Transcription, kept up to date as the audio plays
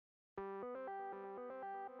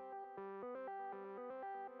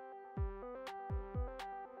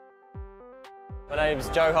My name's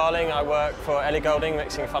Joe Harling. I work for Ellie Goulding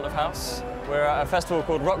mixing front of house. We're at a festival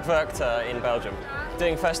called Rock Werchter in Belgium.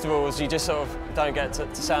 Doing festivals, you just sort of don't get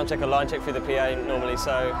to sound check or line check through the PA normally,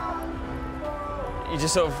 so you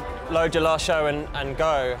just sort of load your last show and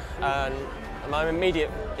go. And my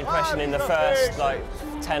immediate impression in the first like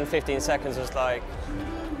 10-15 seconds was like,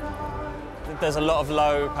 there's a lot of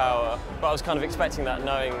low power, but I was kind of expecting that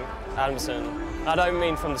knowing Adamson. I don't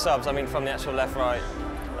mean from the subs, I mean from the actual left-right.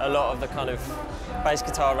 A lot of the kind of bass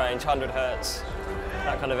guitar range, 100 hertz,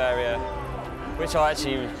 that kind of area, which I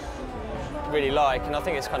actually really like, and I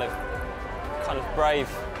think it's kind of brave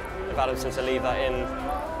of Adamson to leave that in.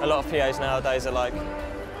 A lot of PAs nowadays are like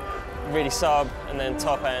really sub and then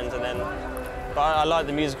top end, and then. But I like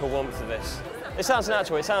the musical warmth of this. It sounds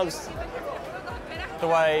natural. It sounds the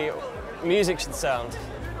way music should sound,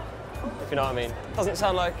 if you know what I mean. It doesn't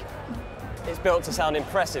sound like it's built to sound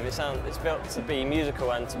impressive. It's built to be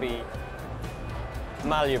musical and to be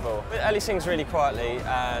malleable. Ellie sings really quietly,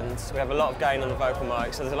 and we have a lot of gain on the vocal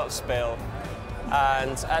mic, so there's a lot of spill.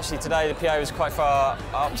 And actually today the PA was quite far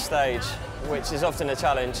upstage, which is often a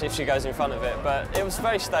challenge if she goes in front of it, but it was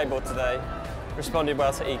very stable today. Responded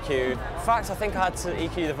well to EQ. In fact, I think I had to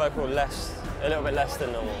EQ the vocal a little bit less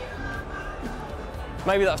than normal.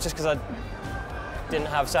 Maybe that was just because I didn't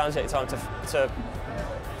have soundcheck time to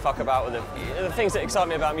fuck about with it. The things that excite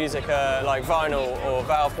me about music are like vinyl or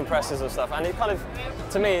valve compressors or stuff, and it kind of,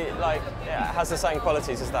 to me, like, it has the same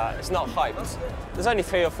qualities as that. It's not hyped. There's only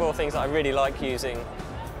 3 or 4 things that I really like using,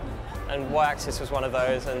 and Y-axis was one of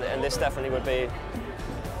those, and this definitely would be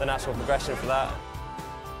the natural progression for that.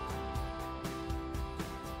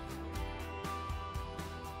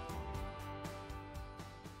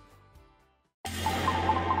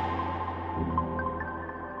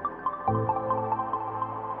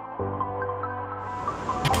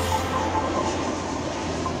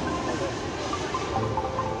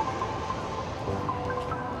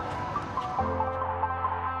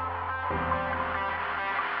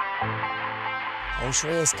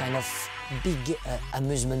 Ushuaia is kind of big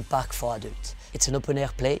amusement park for adults. It's an open-air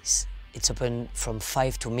place. It's open from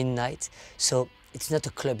 5 to midnight. So it's not a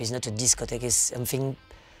club, it's not a discotheque, it's something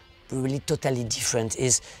really totally different.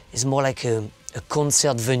 It's more like a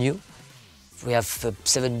concert venue. We have the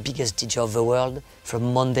 7 biggest DJs of the world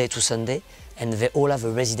from Monday to Sunday, and they all have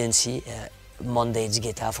a residency. Monday it's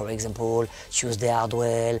Guetta, for example, Tuesday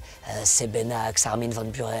Hardwell, Sebenax, Armin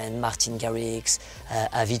van Buuren, Martin Garrix,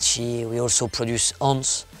 Avicii. We also produce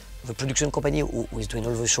Hans, the production company who is doing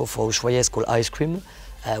all the show for Ushuaia, is called Ice Cream.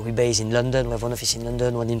 We're based in London. We have one office in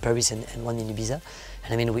London, one in Paris, and one in Ibiza.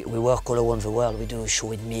 And I mean, we work all around the world. We do a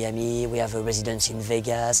show in Miami, we have a residence in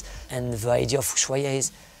Vegas, and the idea of Ushuaia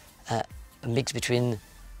is a mix between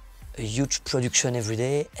a huge production every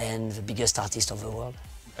day and the biggest artist of the world.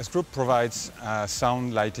 S Group provides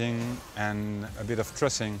sound, lighting and a bit of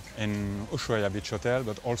trussing in Ushuaia Beach Hotel,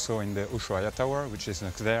 but also in the Ushuaia Tower, which is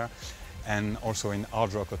next there, and also in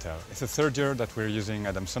Hard Rock Hotel. It's the 3rd year that we're using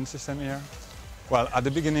Adamson system here. Well, at the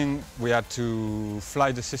beginning we had to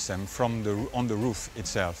fly the system from on the roof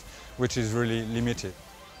itself, which is really limited.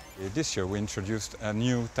 This year we introduced a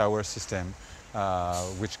new tower system,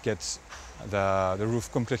 which gets the roof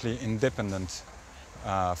completely independent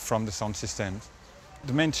from the sound system.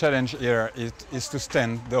 The main challenge here is to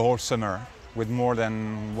stand the whole summer with more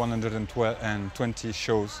than 120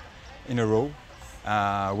 shows in a row.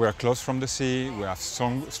 We're close from the sea, we have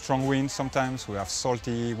strong winds sometimes, we have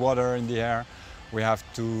salty water in the air. We have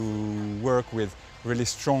to work with really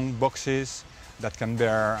strong boxes that can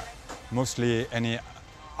bear mostly any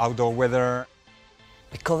outdoor weather.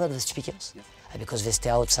 We cover the speakers because they stay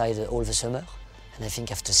outside all the summer, and I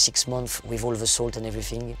think after 6 months with all the salt and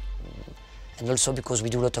everything, and also because we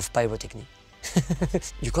do a lot of pyrotechnic.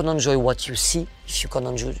 You can enjoy what you see if you can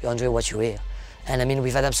enjoy what you hear. And I mean,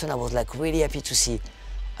 with Adamson, I was like really happy to see.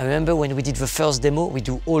 I remember when we did the first demo, we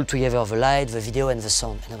do all together, the light, the video and the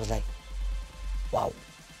sound. And I was like, wow.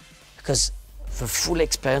 Because the full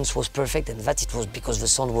experience was perfect, and that it was because the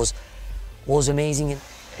sound was amazing.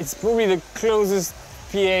 It's probably the closest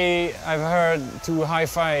PA I've heard to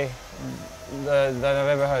hi-fi that I've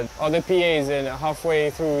ever heard. Other PAs, and halfway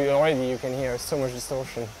through already you can hear so much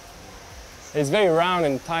distortion. It's very round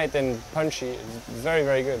and tight and punchy. It's very,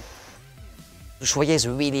 very good. Ushuaia is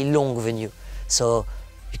a really long venue, so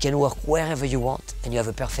you can work wherever you want and you have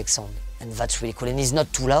a perfect sound. And that's really cool. And it's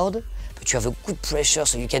not too loud, but you have a good pressure,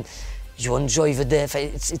 so you enjoy the depth.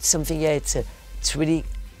 It's something, yeah, it's really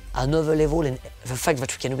another level, and the fact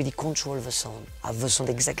that we can really control the sound, have the sound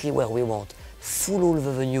exactly where we want, full all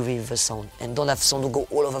the venue with the sound, and don't have sound go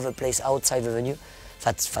all over the place outside the venue,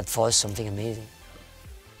 that's for us something amazing.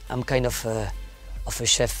 I'm kind of of a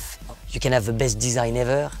chef. You can have the best design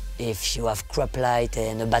ever. If you have crap light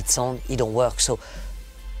and a bad sound, it don't work. So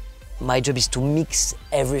my job is to mix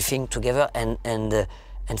everything together and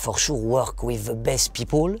for sure work with the best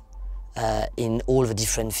people in all the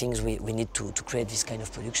different things we need to create this kind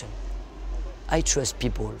of production. I trust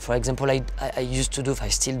people. For example, I used to do, I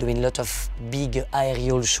still doing a lot of big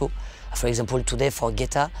aerial show. For example, today for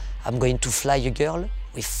Geta, I'm going to fly a girl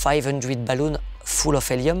with 500 balloons full of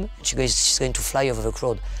helium. She's going to fly over the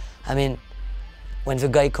crowd. I mean, when the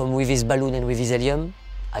guy comes with his balloon and with his helium,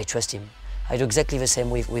 I trust him. I do exactly the same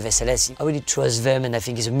with SLS. I really trust them, and I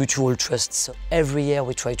think it's a mutual trust. So every year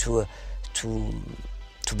we try to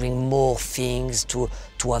bring more things, to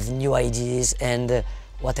have new ideas. And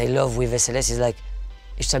what I love with SLS is like,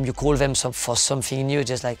 each time you call them for something new,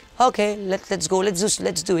 just like, okay, let's go,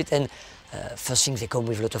 let's do it. And first thing, they come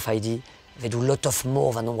with a lot of ideas. They do a lot of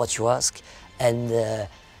more than what you ask, and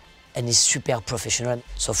it's super professional.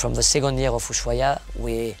 So from the second year of Ushuaia,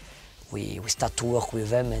 we start to work with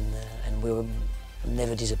them, and we were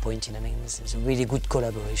never disappointed. I mean, it's a really good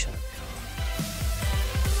collaboration.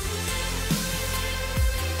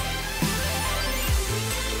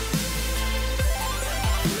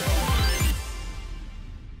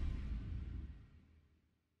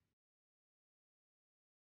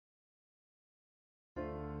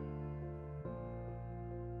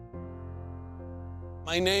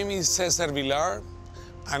 My name is Cesar Vilar,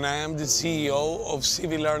 and I am the CEO of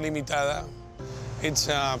Vilar Limitada. It's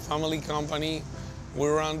a family company. We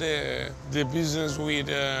run the business with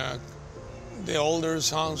the older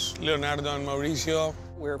sons, Leonardo and Mauricio.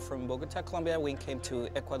 We're from Bogota, Colombia. We came to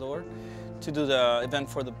Ecuador to do the event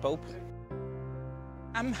for the Pope.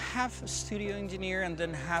 I'm half a studio engineer and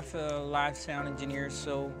then half a live sound engineer.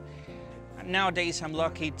 So nowadays I'm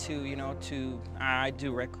lucky to, I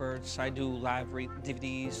do records, I do live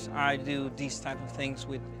DVDs, I do these type of things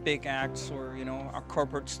with big acts or, our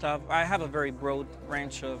corporate stuff. I have a very broad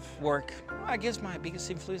range of work. I guess my biggest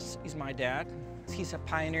influence is my dad. He's a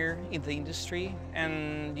pioneer in the industry,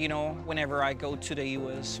 and whenever I go to the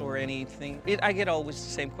US or anything, I get always the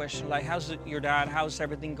same question, like, how's your dad, how's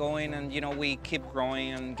everything going? And we keep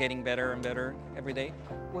growing and getting better and better every day.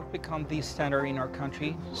 We've become the standard in our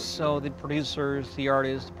country, so the producers, the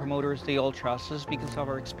artists, the promoters, they all trust us because of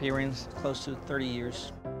our experience, close to 30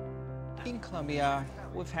 years. In Colombia,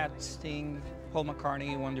 we've had Sting, Paul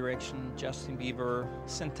McCartney, One Direction, Justin Bieber,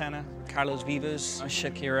 Santana, Carlos Vives,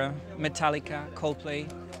 Shakira, Metallica, Coldplay,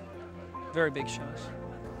 very big shows.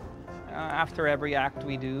 After every act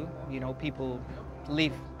we do, people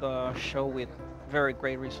leave the show with very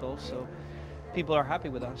great results, so people are happy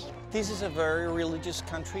with us. This is a very religious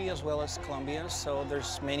country as well as Colombia, so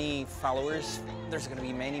there's many followers. There's going to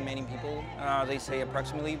be many people. They say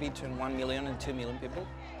approximately between 1 million and 2 million people.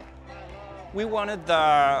 We wanted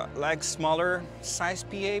the smaller size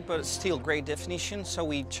PA, but still great definition, so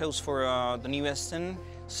we chose for the new S10.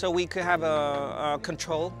 So we could have a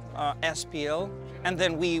control, SPL, and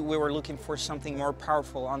then we were looking for something more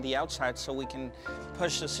powerful on the outside so we can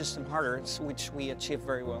push the system harder, which we achieved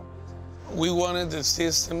very well. We wanted the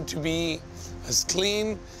system to be as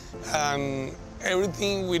clean and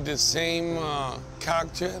everything with the same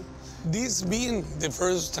character. This being the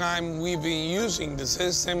first time we've been using the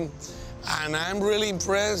system, and I'm really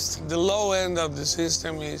impressed. The low end of the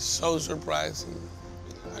system is so surprising.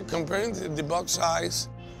 Comparing to the box size,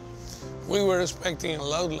 we were expecting a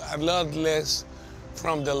lot less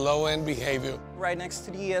from the low-end behavior. Right next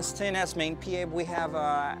to the S10 as main PA, we have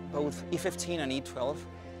both E15 and E12.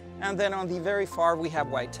 And then on the very far, we have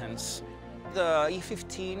white tents. The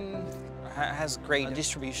E15 has great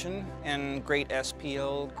distribution and great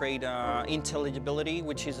SPL, great intelligibility,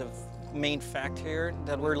 which is a main factor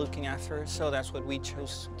that we're looking after. So that's what we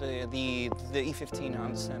chose, the E15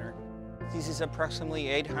 on the center. This is approximately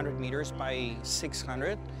 800 meters by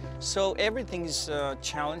 600. So everything is a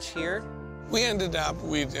challenge here. We ended up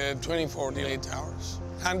with 24 delay towers,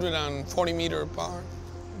 140 meter apart.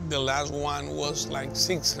 The last one was like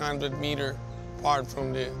 600 meter apart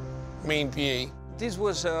from the main PA. This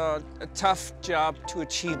was a tough job to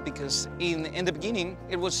achieve because in the beginning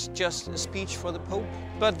it was just a speech for the Pope.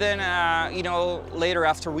 But then, later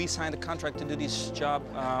after we signed the contract to do this job,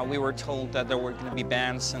 we were told that there were going to be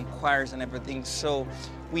bands and choirs and everything. So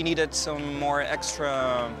We needed some more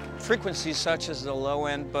extra frequencies, such as the low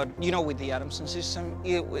end, but you know, with the Adamson system,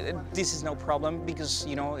 this is no problem because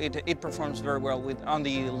you know it performs very well on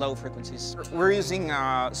the low frequencies. We're using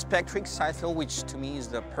Spectric side fill, which to me is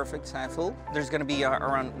the perfect side fill. There's going to be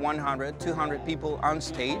around 100, 200 people on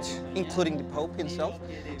stage, including the Pope himself.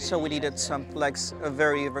 So we needed some a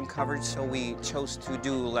very even coverage, so we chose to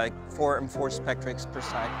do like 4 and 4 Spectrics per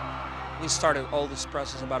side. We started all this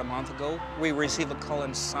process about a month ago. We received a call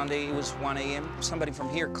on Sunday, it was 1 a.m. Somebody from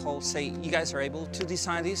here called, say, you guys are able to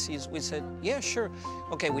design this? We said, yeah, sure.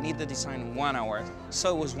 Okay, we need the design in 1 hour.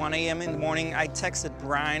 So it was 1 a.m. in the morning. I texted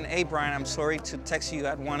Brian, hey Brian, I'm sorry to text you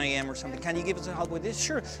at 1 a.m. or something. Can you give us a help with this?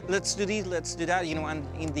 Sure, let's do this, let's do that. You know, and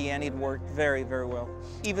in the end, it worked very, very well.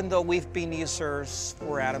 Even though we've been users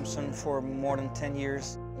for Adamson for more than 10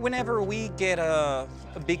 years, whenever we get a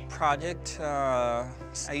big project, I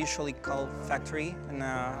usually call factory, and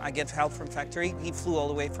I get help from factory. He flew all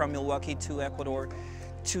the way from Milwaukee to Ecuador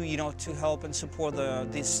to, you know, to help and support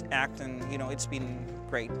this act, and you know, it's been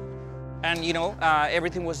great. And you know,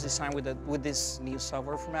 everything was designed with this new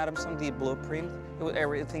software from Adamson, the Blueprint.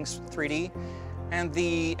 Everything's 3D, and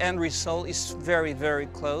the end result is very, very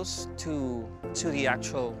close to the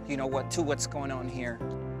actual, you know, what's going on here.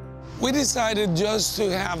 We decided just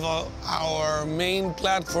to have our main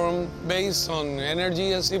platform based on Energy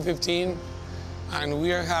SC15, and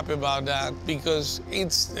we are happy about that because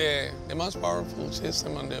it's the most powerful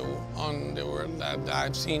system on the world that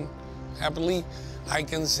I've seen. Happily, I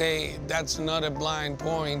can say that's not a blind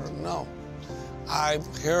point, no. I've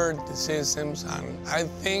heard the systems, and I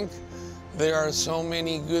think there are so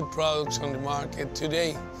many good products on the market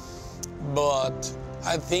today, but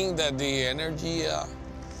I think that the Energy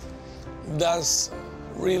does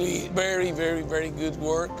really very, very, very good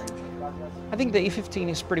work. I think the E15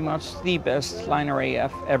 is pretty much the best line array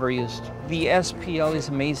I've ever used. The SPL is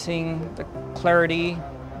amazing, the clarity,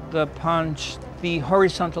 the punch, the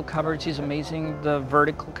horizontal coverage is amazing, the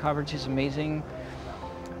vertical coverage is amazing.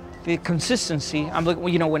 The consistency, I'm looking,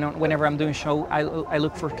 you know, whenever I'm doing show, I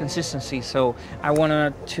look for consistency. So I want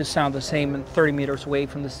it to sound the same 30 meters away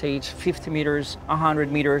from the stage, 50 meters,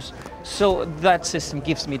 100 meters. So that system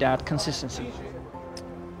gives me that consistency.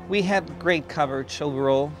 We had great coverage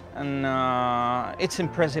overall, and it's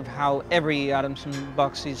impressive how every Adamson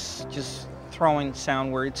box is just throwing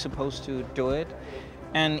sound where it's supposed to do it.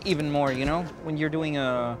 And even more, you know, when you're doing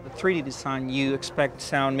a 3D design, you expect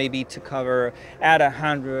sound maybe to cover at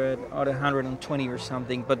 100 or 120 or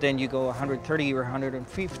something, but then you go 130 or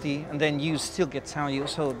 150, and then you still get sound.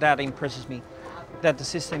 So that impresses me, that the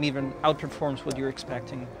system even outperforms what you're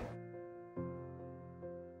expecting.